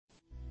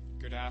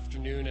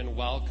afternoon and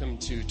welcome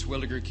to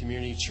Terwillegar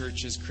Community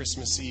Church's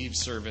Christmas Eve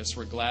service.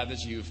 We're glad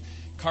that you've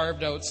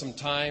carved out some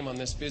time on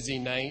this busy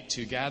night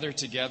to gather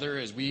together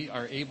as we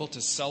are able to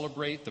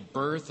celebrate the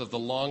birth of the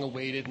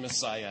long-awaited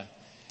Messiah,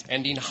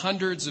 ending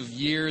hundreds of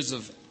years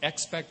of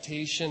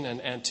expectation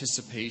and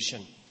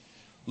anticipation.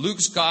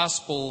 Luke's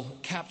Gospel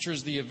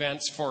captures the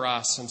events for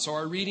us, and so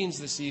our readings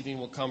this evening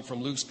will come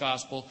from Luke's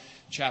Gospel,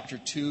 chapter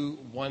 2,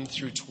 1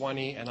 through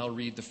 20, and I'll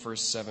read the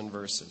first 7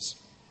 verses.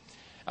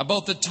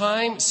 About the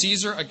time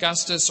Caesar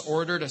Augustus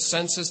ordered a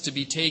census to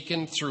be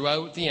taken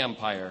throughout the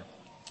empire.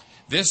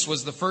 This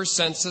was the first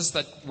census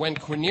that when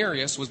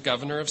Quirinius was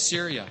governor of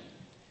Syria.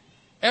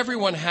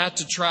 Everyone had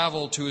to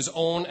travel to his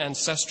own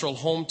ancestral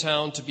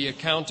hometown to be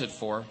accounted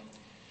for.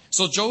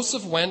 So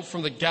Joseph went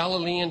from the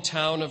Galilean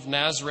town of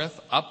Nazareth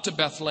up to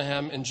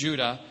Bethlehem in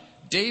Judah,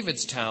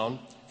 David's town,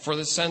 for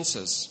the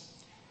census.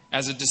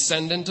 As a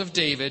descendant of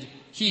David,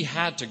 he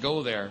had to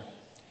go there.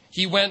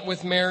 He went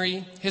with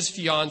Mary, his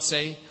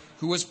fiancée,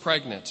 who was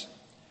pregnant.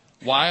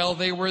 While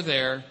they were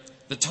there,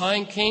 the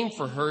time came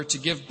for her to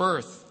give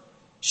birth.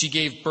 She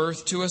gave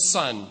birth to a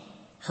son,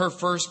 her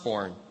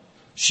firstborn.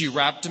 She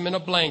wrapped him in a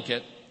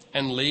blanket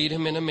and laid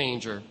him in a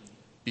manger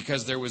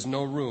because there was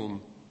no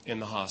room in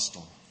the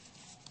hostel.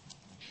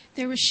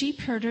 There were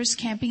sheep herders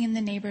camping in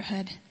the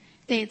neighborhood.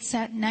 They had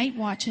set night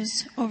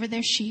watches over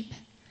their sheep.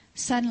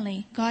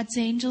 Suddenly, God's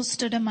angel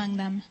stood among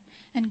them,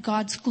 and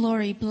God's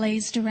glory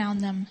blazed around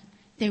them.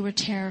 They were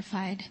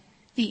terrified.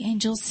 The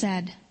angel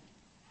said,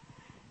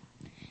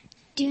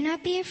 "Do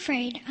not be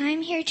afraid. I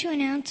am here to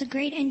announce a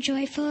great and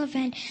joyful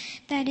event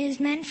that is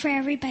meant for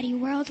everybody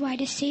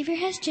worldwide. A Savior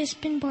has just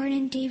been born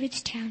in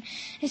David's town,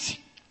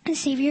 a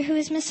Savior who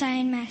is Messiah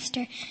and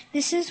Master.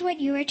 This is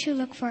what you are to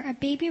look for, a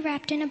baby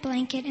wrapped in a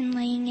blanket and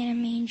laying in a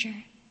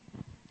manger."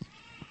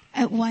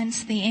 At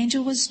once the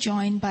angel was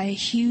joined by a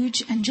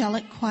huge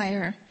angelic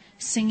choir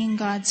singing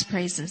God's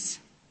praises.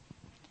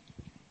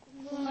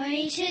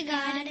 Glory to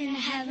God in the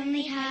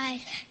heavenly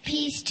heights,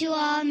 peace to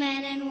all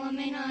men and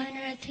women on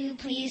earth who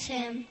please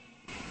him.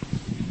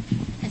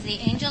 As the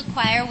angel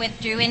choir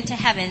withdrew into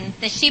heaven,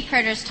 the sheep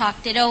herders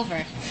talked it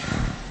over.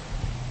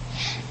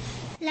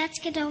 Let's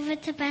get over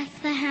to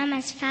Bethlehem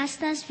as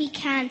fast as we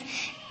can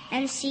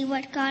and see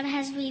what God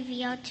has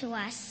revealed to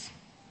us.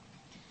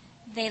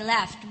 They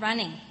left,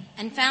 running,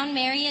 and found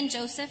Mary and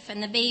Joseph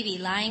and the baby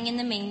lying in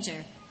the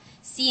manger.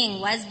 Seeing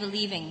was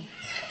believing.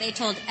 They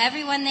told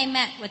everyone they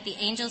met what the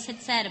angels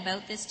had said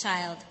about this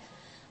child.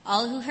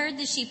 All who heard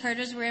the sheep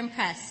herders were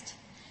impressed.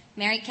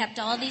 Mary kept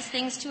all these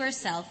things to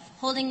herself,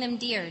 holding them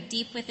dear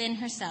deep within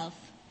herself.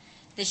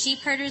 The sheep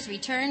herders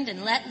returned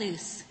and let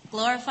loose,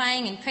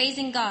 glorifying and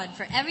praising God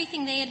for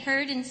everything they had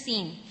heard and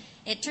seen.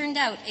 It turned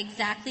out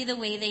exactly the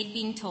way they'd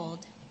been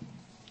told.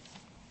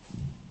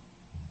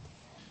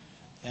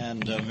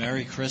 And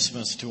Merry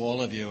Christmas to all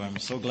of you. I'm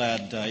so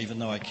glad, even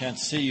though I can't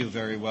see you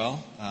very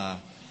well,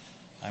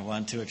 I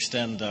want to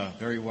extend a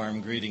very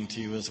warm greeting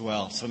to you as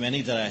well. So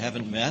many that I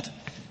haven't met,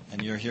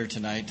 and you're here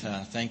tonight.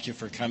 Thank you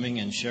for coming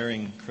and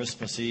sharing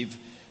Christmas Eve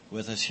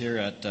with us here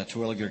at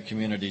Terwillegar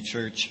Community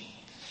Church.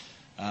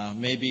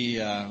 Maybe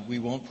we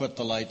won't put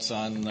the lights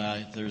on.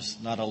 There's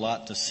not a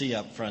lot to see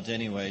up front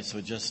anyway, so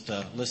just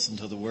listen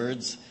to the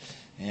words,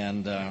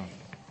 and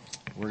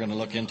we're going to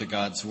look into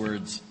God's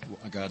Word.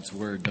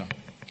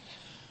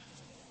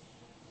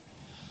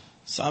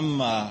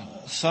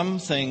 Some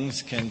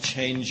things can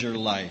change your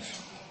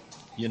life,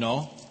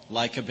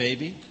 like a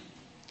baby.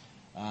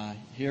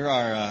 Here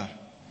are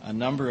a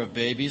number of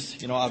babies.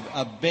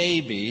 A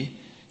baby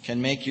can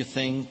make you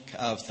think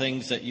of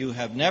things that you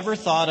have never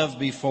thought of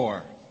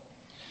before.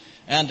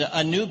 And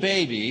a new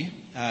baby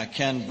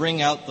can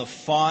bring out the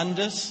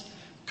fondest,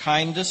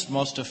 kindest,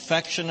 most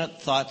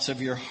affectionate thoughts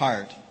of your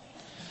heart.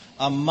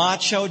 A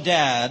macho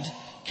dad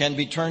can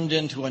be turned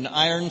into an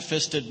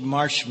iron-fisted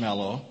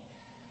marshmallow.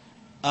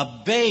 A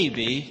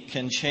baby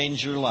can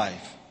change your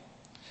life.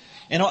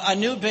 A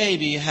new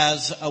baby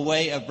has a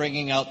way of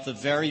bringing out the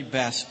very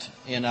best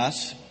in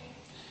us.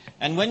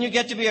 And when you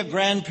get to be a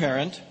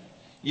grandparent,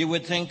 you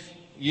would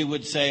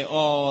say,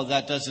 "Oh,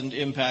 that doesn't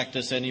impact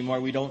us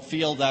anymore. We don't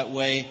feel that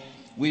way.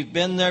 We've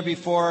been there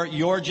before.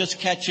 You're just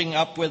catching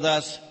up with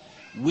us.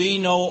 We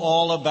know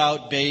all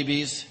about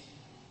babies."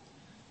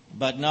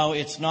 But no,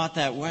 it's not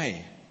that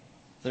way.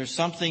 There's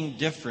something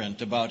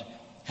different about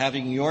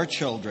having your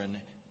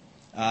children,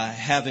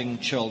 having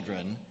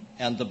children.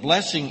 And the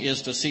blessing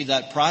is to see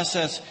that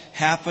process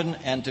happen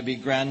and to be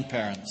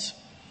grandparents.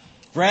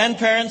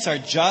 Grandparents are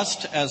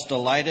just as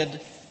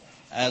delighted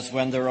as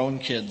when their own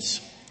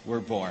kids were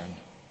born.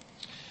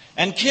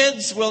 And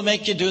kids will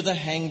make you do the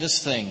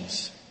hangdest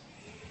things.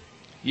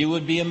 You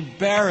would be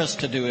embarrassed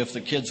to do if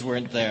the kids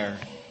weren't there.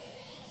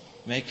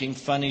 Making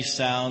funny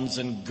sounds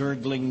and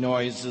gurgling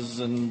noises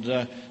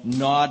and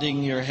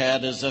nodding your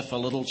head as if a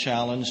little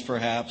challenge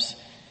perhaps.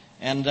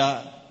 And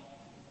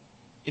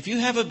if you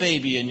have a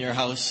baby in your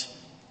house,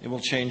 it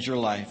will change your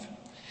life.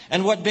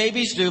 And what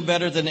babies do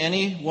better than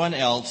anyone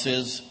else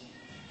is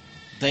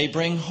they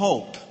bring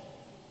hope.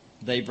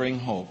 They bring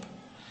hope.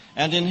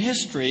 And in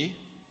history,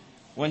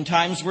 when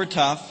times were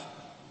tough,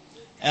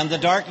 and the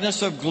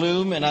darkness of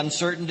gloom and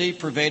uncertainty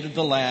pervaded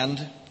the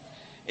land,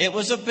 it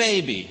was a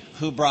baby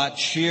who brought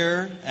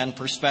cheer and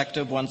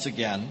perspective once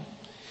again.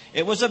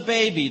 It was a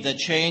baby that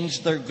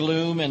changed their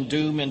gloom and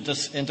doom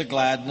into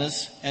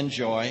gladness and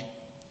joy.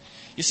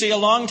 You see, a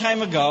long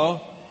time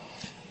ago,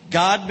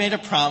 God made a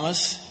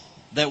promise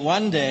that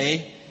one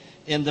day,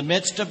 in the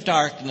midst of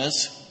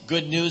darkness,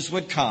 good news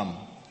would come.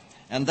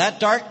 And that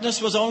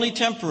darkness was only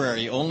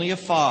temporary, only a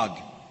fog.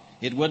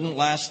 It wouldn't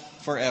last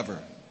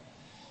forever.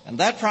 And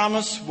that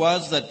promise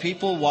was that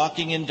people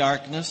walking in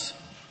darkness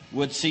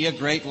would see a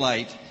great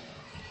light.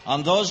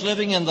 On those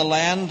living in the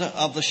land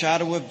of the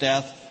shadow of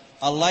death,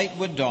 a light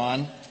would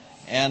dawn,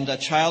 and a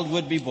child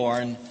would be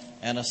born,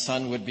 and a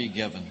son would be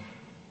given.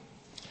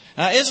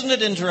 Now, isn't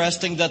it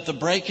interesting that the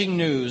breaking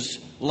news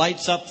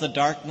lights up the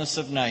darkness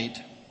of night,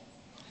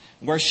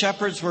 where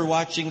shepherds were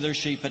watching their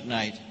sheep at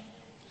night?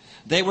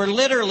 They were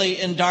literally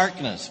in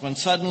darkness when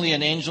suddenly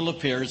an angel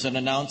appears and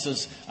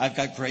announces, "I've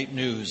got great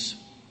news."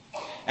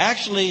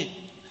 Actually,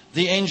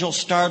 the angel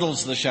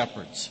startles the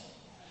shepherds.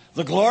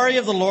 The glory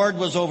of the Lord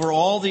was over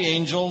all the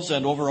angels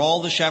and over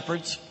all the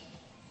shepherds.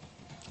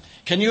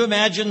 Can you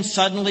imagine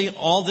suddenly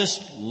all this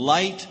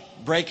light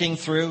breaking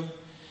through?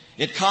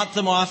 It caught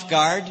them off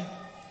guard.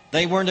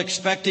 They weren't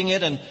expecting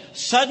it, and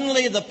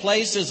suddenly the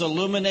place is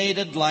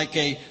illuminated like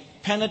a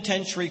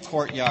penitentiary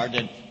courtyard,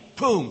 and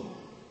boom,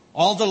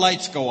 all the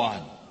lights go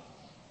on.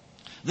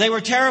 They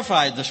were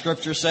terrified, the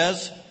scripture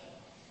says,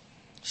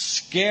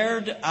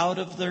 scared out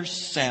of their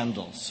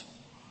sandals.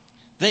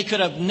 They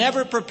could have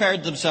never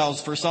prepared themselves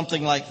for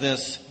something like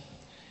this,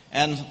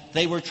 and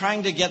they were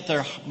trying to get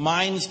their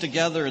minds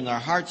together and their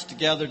hearts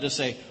together to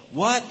say,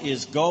 what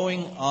is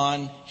going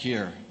on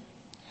here?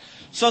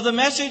 So the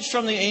message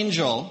from the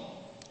angel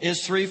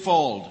is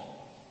threefold.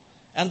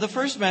 And the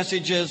first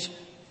message is,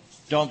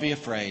 don't be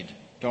afraid.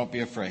 Don't be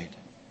afraid.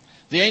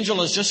 The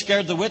angel has just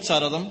scared the wits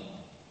out of them,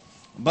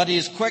 but he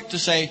is quick to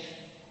say,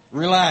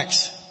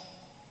 relax.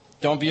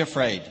 Don't be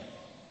afraid.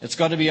 It's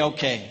going to be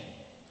okay.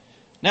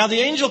 Now, the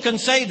angel can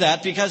say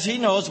that because he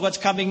knows what's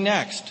coming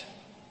next.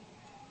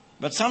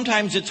 But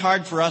sometimes it's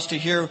hard for us to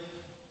hear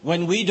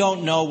when we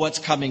don't know what's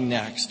coming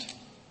next.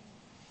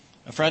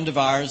 A friend of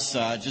ours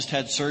just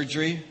had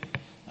surgery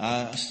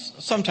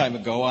some time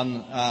ago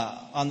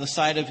on the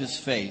side of his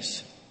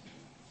face.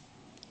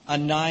 A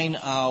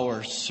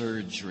 9-hour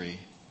surgery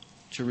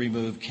to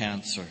remove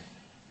cancer.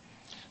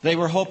 They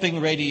were hoping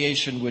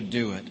radiation would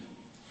do it.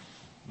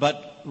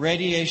 But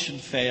radiation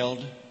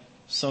failed,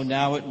 so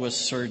now it was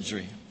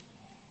surgery.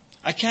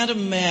 I can't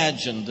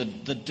imagine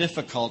the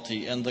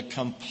difficulty and the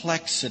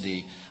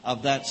complexity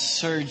of that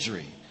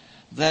surgery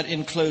that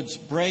includes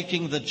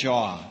breaking the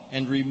jaw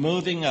and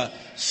removing a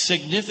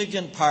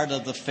significant part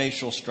of the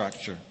facial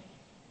structure.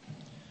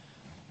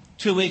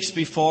 2 weeks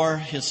before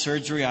his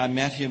surgery, I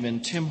met him in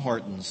Tim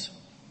Hortons,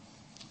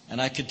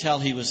 and I could tell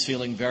he was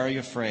feeling very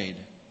afraid.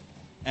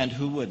 And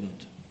who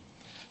wouldn't?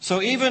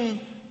 So even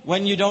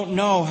when you don't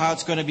know how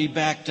it's going to be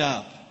backed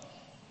up,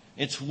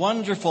 it's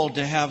wonderful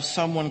to have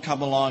someone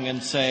come along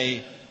and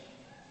say,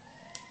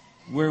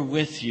 we're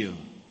with you.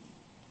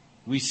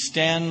 We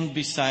stand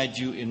beside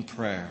you in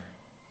prayer.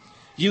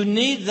 You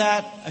need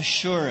that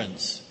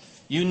assurance.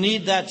 You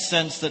need that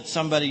sense that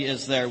somebody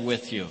is there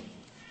with you.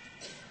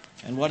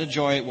 And what a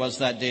joy it was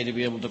that day to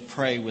be able to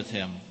pray with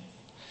him.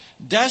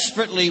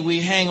 Desperately, we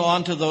hang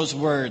on to those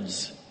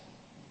words.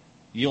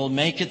 You'll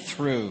make it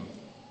through.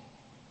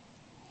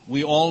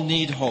 We all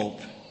need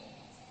hope.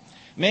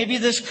 Maybe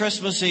this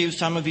Christmas Eve,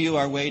 some of you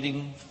are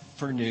waiting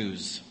for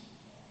news.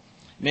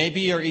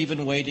 Maybe you're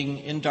even waiting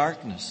in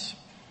darkness,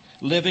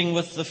 living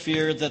with the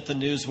fear that the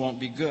news won't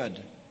be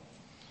good.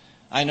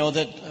 I know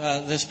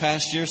that this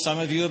past year, some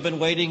of you have been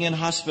waiting in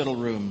hospital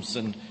rooms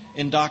and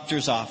in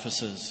doctor's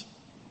offices,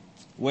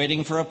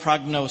 waiting for a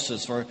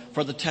prognosis,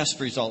 for the test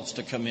results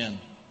to come in.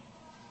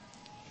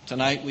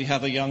 Tonight, we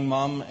have a young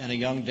mom and a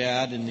young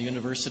dad in the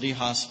university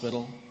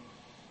hospital,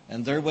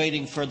 and they're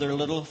waiting for their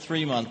little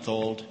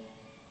 3-month-old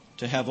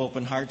to have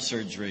open heart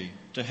surgery,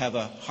 to have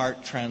a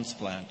heart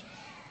transplant.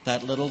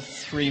 That little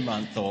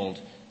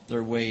 3-month-old,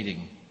 they're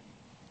waiting.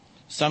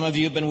 Some of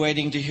you have been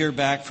waiting to hear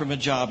back from a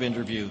job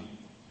interview.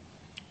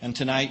 And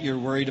tonight you're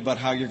worried about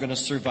how you're going to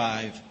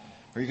survive,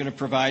 or you're going to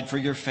provide for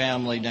your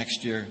family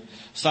next year.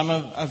 Some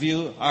of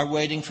you are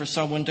waiting for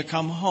someone to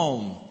come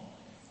home,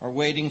 or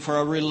waiting for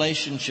a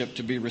relationship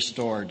to be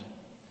restored.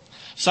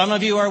 Some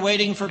of you are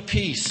waiting for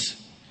peace.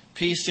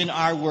 Peace in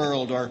our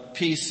world, or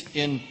peace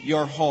in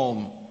your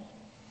home.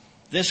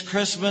 This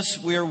Christmas,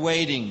 we're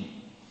waiting,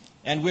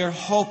 and we're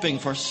hoping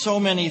for so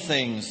many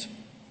things.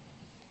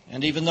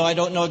 And even though I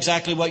don't know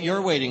exactly what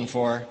you're waiting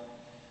for,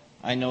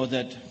 I know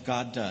that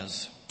God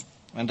does.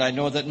 And I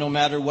know that no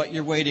matter what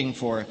you're waiting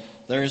for,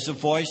 there is a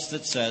voice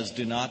that says,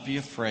 do not be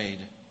afraid.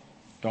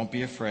 Don't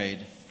be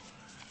afraid.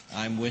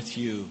 I'm with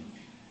you.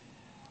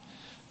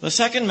 The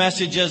second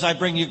message is, I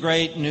bring you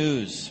great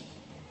news.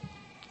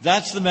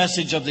 That's the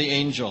message of the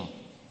angel.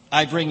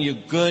 I bring you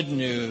good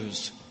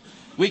news.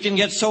 We can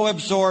get so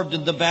absorbed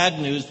in the bad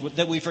news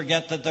that we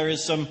forget that there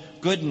is some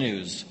good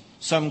news,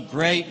 some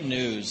great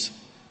news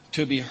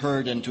to be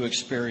heard and to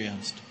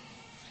experience.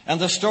 And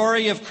the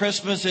story of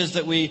Christmas is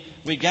that we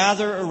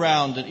gather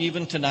around, and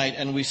even tonight,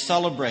 and we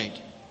celebrate.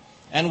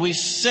 And we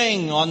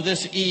sing on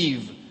this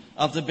eve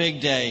of the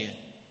big day.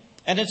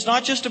 And it's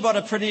not just about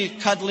a pretty,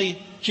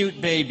 cuddly, cute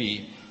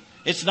baby.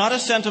 It's not a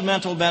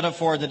sentimental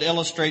metaphor that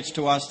illustrates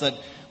to us that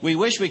we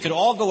wish we could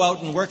all go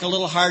out and work a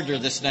little harder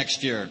this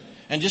next year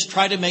and just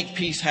try to make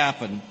peace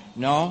happen.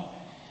 No,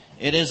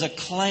 it is a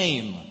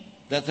claim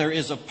that there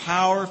is a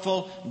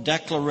powerful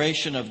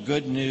declaration of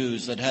good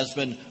news that has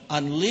been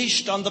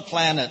unleashed on the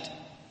planet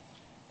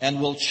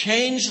and will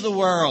change the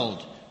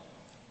world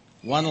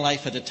one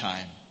life at a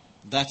time.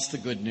 That's the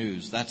good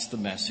news. That's the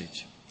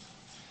message.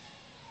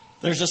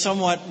 There's a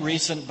somewhat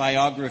recent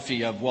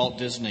biography of Walt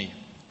Disney,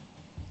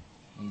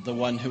 the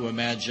one who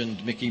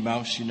imagined Mickey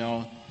Mouse,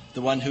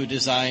 the one who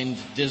designed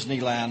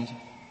Disneyland.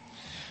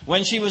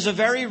 When she was a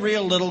very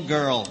real little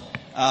girl,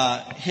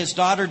 his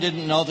daughter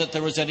didn't know that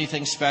there was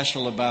anything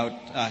special about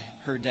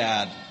her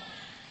dad.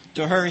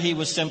 To her, he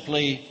was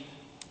simply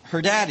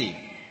her daddy.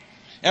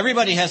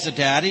 Everybody has a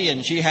daddy,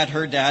 and she had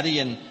her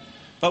daddy.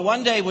 But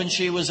one day when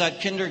she was at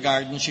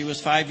kindergarten, she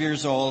was 5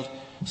 years old,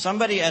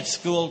 somebody at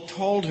school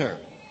told her.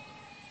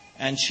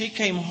 And she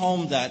came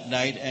home that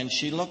night, and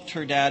she looked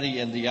her daddy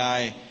in the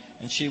eye,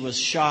 and she was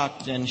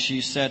shocked, and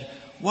she said,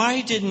 "Why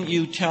didn't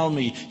you tell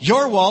me?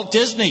 You're Walt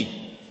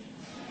Disney."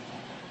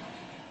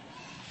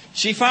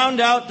 She found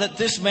out that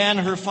this man,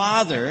 her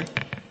father,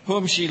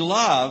 whom she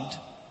loved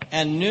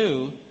and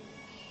knew,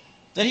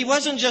 that he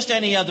wasn't just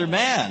any other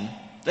man,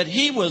 that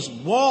he was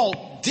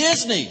Walt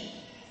Disney.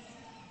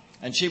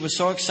 And she was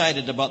so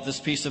excited about this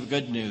piece of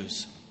good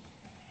news.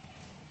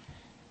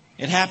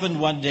 It happened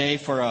one day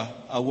for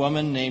a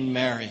woman named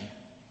Mary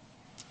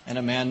and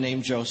a man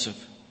named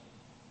Joseph.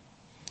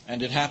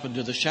 And it happened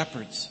to the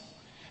shepherds.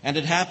 And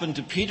it happened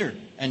to Peter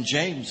and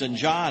James and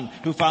John,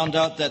 who found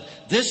out that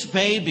this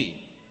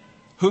baby,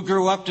 who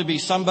grew up to be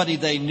somebody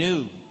they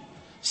knew,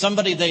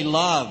 somebody they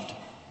loved,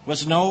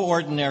 was no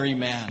ordinary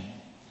man.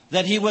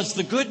 That he was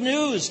the good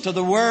news to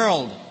the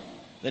world.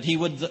 That he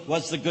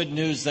was the good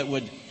news that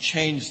would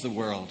change the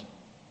world.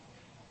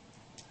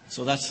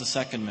 So that's the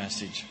second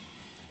message.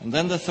 And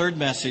then the third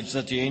message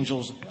that the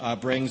angel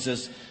brings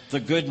is the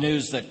good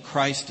news that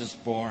Christ is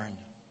born.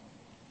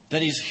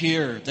 That he's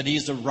here, that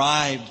he's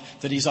arrived,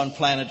 that he's on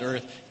planet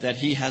Earth, that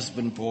he has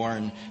been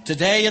born.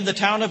 Today in the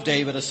town of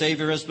David, a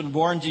Savior has been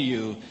born to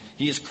you.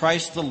 He is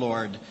Christ the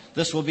Lord.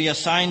 This will be a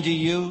sign to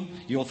you.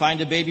 You will find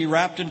a baby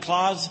wrapped in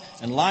cloths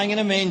and lying in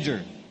a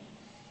manger.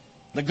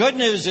 The good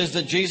news is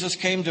that Jesus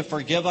came to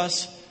forgive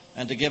us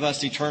and to give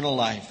us eternal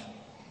life.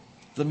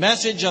 The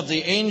message of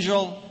the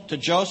angel to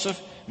Joseph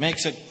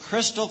makes it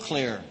crystal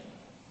clear.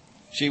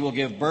 She will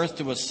give birth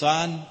to a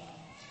son,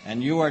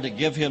 and you are to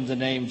give him the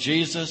name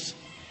Jesus,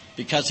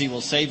 because he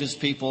will save his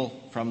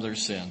people from their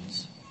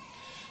sins.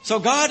 So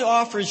God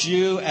offers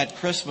you at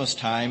Christmas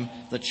time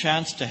the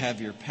chance to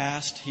have your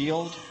past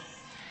healed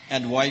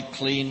and wiped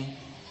clean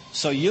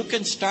so you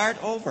can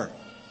start over,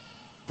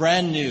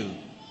 brand new.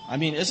 I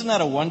mean, isn't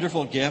that a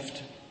wonderful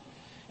gift?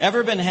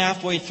 Ever been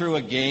halfway through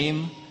a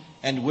game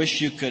and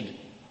wish you could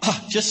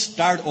just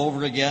start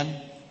over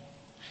again?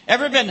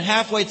 Ever been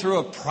halfway through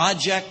a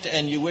project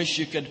and you wish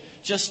you could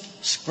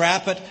just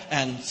scrap it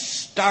and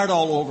start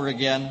all over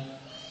again?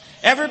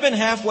 Ever been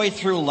halfway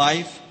through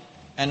life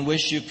and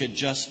wish you could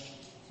just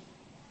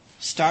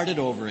start it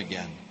over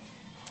again?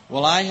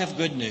 Well, I have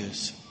good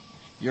news.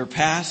 Your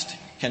past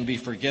can be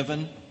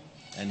forgiven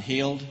and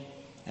healed,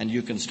 and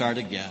you can start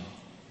again.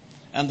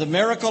 And the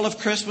miracle of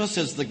Christmas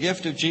is the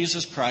gift of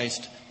Jesus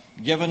Christ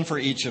given for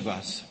each of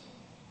us.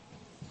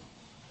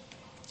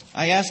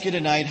 I ask you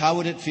tonight, how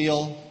would it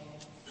feel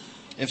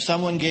if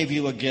someone gave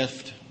you a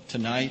gift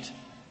tonight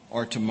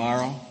or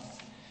tomorrow,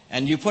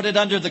 and you put it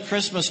under the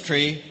Christmas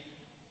tree,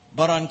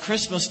 but on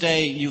Christmas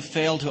Day, you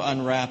fail to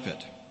unwrap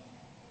it?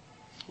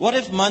 What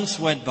if months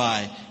went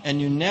by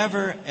and you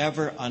never,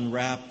 ever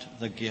unwrapped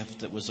the gift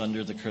that was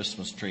under the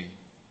Christmas tree?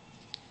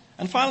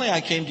 And finally,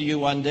 I came to you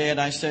one day and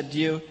I said to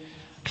you,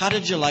 how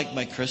did you like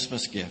my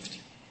Christmas gift?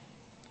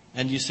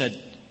 And you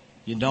said,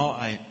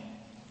 I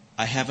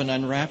haven't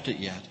unwrapped it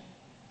yet.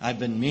 I've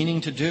been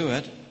meaning to do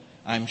it.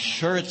 I'm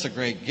sure it's a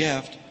great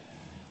gift.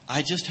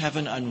 I just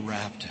haven't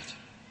unwrapped it.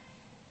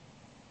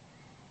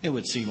 It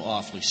would seem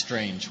awfully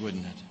strange,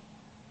 wouldn't it?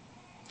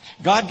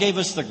 God gave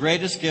us the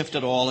greatest gift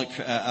of all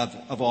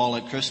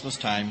at Christmas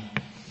time.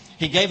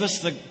 He gave us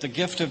the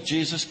gift of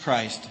Jesus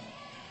Christ.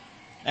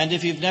 And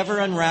if you've never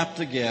unwrapped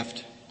the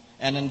gift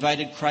and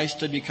invited Christ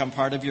to become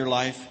part of your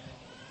life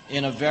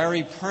in a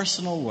very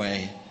personal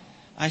way,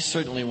 I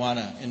certainly want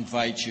to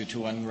invite you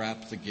to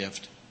unwrap the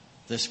gift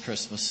this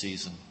Christmas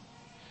season.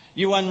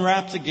 You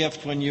unwrap the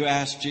gift when you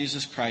ask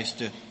Jesus Christ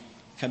to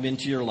come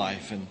into your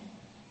life and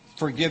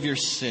forgive your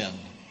sin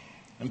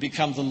and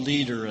become the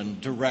leader and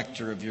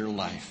director of your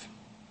life.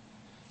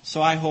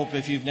 So I hope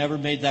if you've never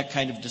made that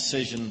kind of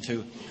decision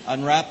to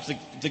unwrap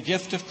the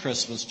gift of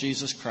Christmas,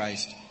 Jesus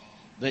Christ,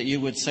 that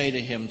you would say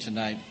to him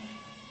tonight,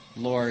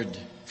 Lord,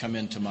 come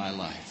into my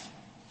life.